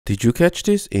Did you catch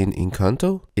this in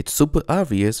Encanto? It's super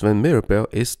obvious when Mirabel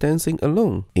is dancing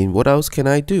alone. In What Else Can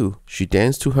I Do? She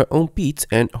danced to her own beats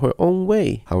and her own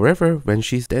way. However, when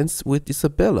she danced with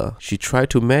Isabella, she tried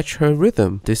to match her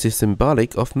rhythm. This is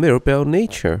symbolic of Mirabel's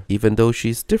nature. Even though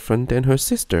she's different than her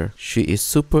sister, she is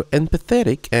super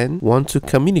empathetic and wants to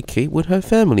communicate with her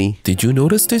family. Did you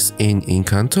notice this in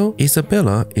Encanto?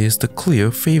 Isabella is the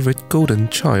clear favorite golden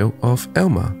child of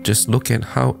Elma. Just look at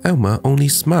how Elma only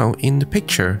smiled in the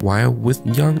picture. While with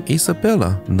young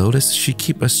Isabella, notice she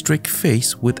keep a strict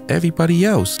face with everybody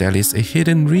else. That is a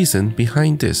hidden reason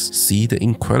behind this. See the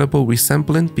incredible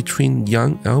resemblance between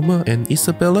young Elma and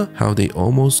Isabella? How they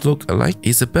almost look alike?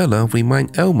 Isabella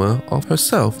reminds Elma of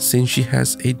herself since she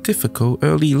has a difficult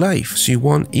early life. She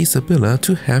wants Isabella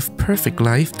to have perfect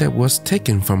life that was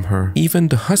taken from her. Even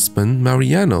the husband,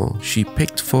 Mariano, she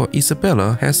picked for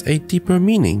Isabella has a deeper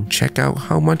meaning. Check out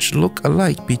how much look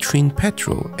alike between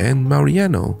Pedro and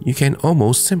Mariano. You can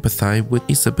almost sympathize with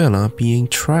Isabella being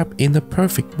trapped in the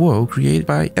perfect world created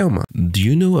by Elma. Do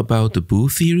you know about the Boo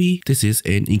theory? This is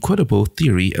an incredible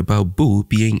theory about Boo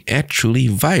being actually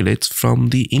Violet from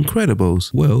The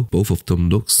Incredibles. Well, both of them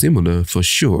look similar for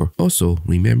sure. Also,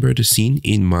 remember the scene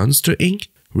in Monster Inc?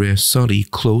 Where Sully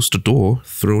closed the door,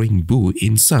 throwing Boo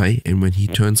inside, and when he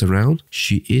turns around,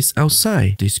 she is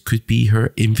outside. This could be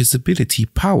her invisibility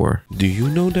power. Do you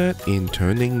know that in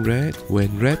Turning Red,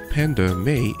 when Red Panda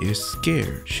May is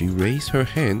scared, she raised her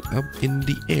hand up in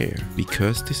the air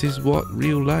because this is what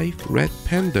real life red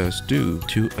pandas do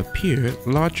to appear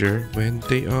larger when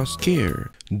they are scared.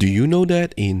 Do you know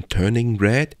that in Turning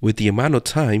Red, with the amount of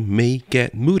time May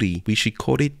get moody, we should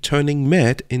call it Turning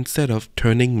Mad instead of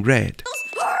Turning Red?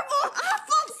 Horrible,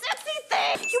 awful, sexy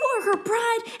thing! You are her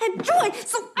pride and joy,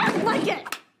 so act like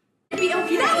it! Be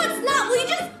okay. No, it's not! Will you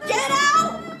just get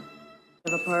out?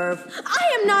 The perv. I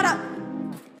am not a...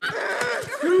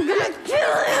 I'm gonna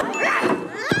kill him!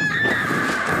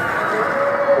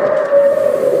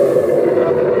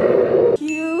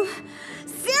 You...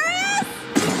 serious?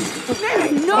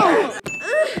 No!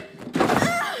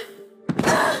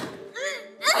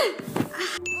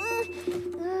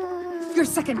 Your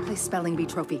second place spelling bee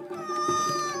trophy.